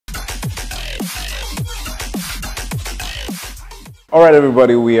All right,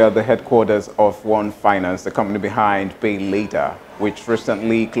 everybody, we are the headquarters of OneFi, the company behind Paylater, which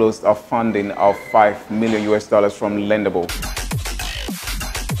recently closed a funding of $5 million from Lendable.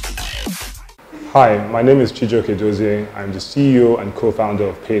 Hi, my name is Chijoke Dozie. I'm the CEO and co-founder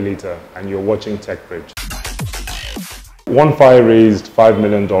of Paylater, and you're watching TechBridge. OneFi raised $5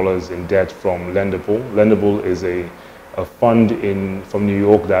 million in debt from Lendable. Lendable is a fund from New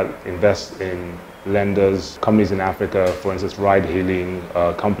York that invests in lenders, companies in Africa, for instance, ride-hailing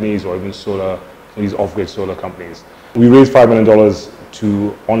companies, or even these off-grid solar companies. We raised $5 million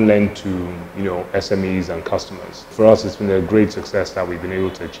on lend to SMEs and customers. For us, it's been a great success that we've been able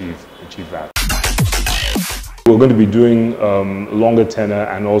to achieve that. We're going to be doing longer tenor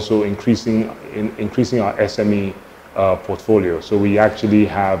and also increasing our SME portfolio. So we actually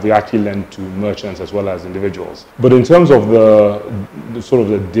lend to merchants as well as individuals. But in terms of the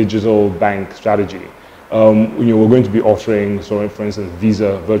digital bank strategy, we're going to be offering, for instance,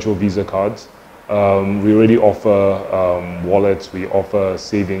 virtual Visa cards. We already offer wallets. We offer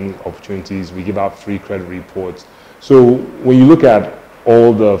saving opportunities. We give out free credit reports. So when you look at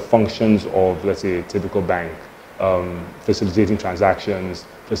all the functions of, let's say, a typical bank, facilitating transactions,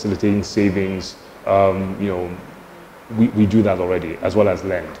 facilitating savings, we do that already, as well as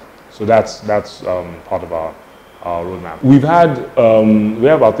lend. So that's part of our roadmap. We have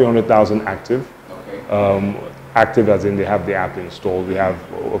about 300,000 active. Okay. Active as in they have the app installed. We've had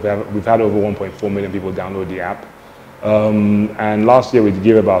over 1.4 million people download the app. And last year we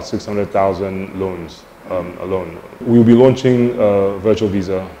gave about 600,000 loans alone. We'll be launching virtual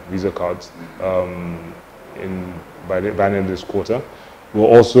Visa cards by the end of this quarter. We're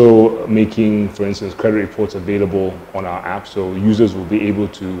also making, for instance, credit reports available on our app, so users will be able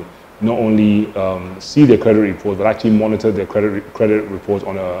to not only see their credit report, but actually monitor their credit report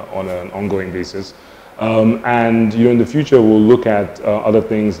on an ongoing basis. And in the future, we'll look at other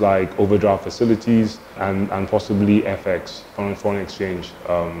things like overdraft facilities and possibly FX, foreign exchange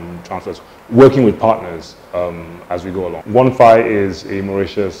transfers, working with partners as we go along. OneFi is a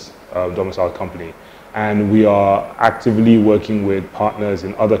Mauritius domiciled company, and we are actively working with partners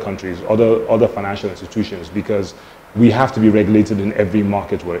in other countries, other financial institutions, because we have to be regulated in every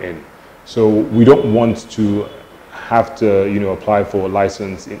market we're in. So we don't want to have to apply for a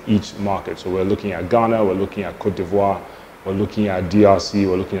license in each market. So we're looking at Ghana, we're looking at Cote d'Ivoire, we're looking at DRC,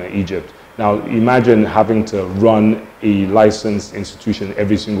 we're looking at Egypt. Now imagine having to run a licensed institution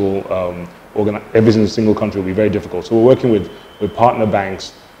every single country will be very difficult. So we're working with partner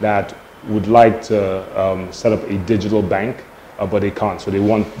banks that would like to set up a digital bank, but they can't. So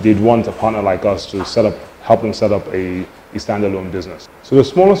they'd want a partner like us to help them set up a standalone business. So the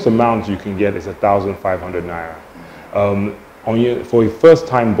smallest amount you can get is 1,500 naira. For a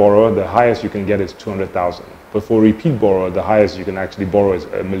first-time borrower, the highest you can get is 200,000. But for a repeat borrower, the highest you can actually borrow is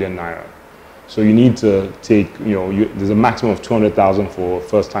 1 million naira. So you need to take, there's a maximum of 200,000 for a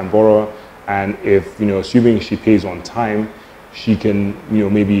first-time borrower, and if assuming she pays on time, she can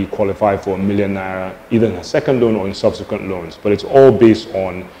maybe qualify for 1 million naira either in her second loan or in subsequent loans. But it's all based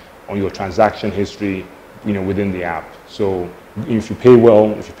on your transaction history within the app. So if you pay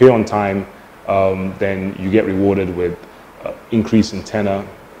well, if you pay on time, then you get rewarded with increase in tenor,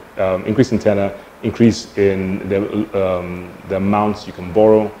 increase in the amounts you can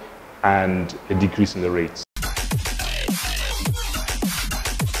borrow, and a decrease in the rates.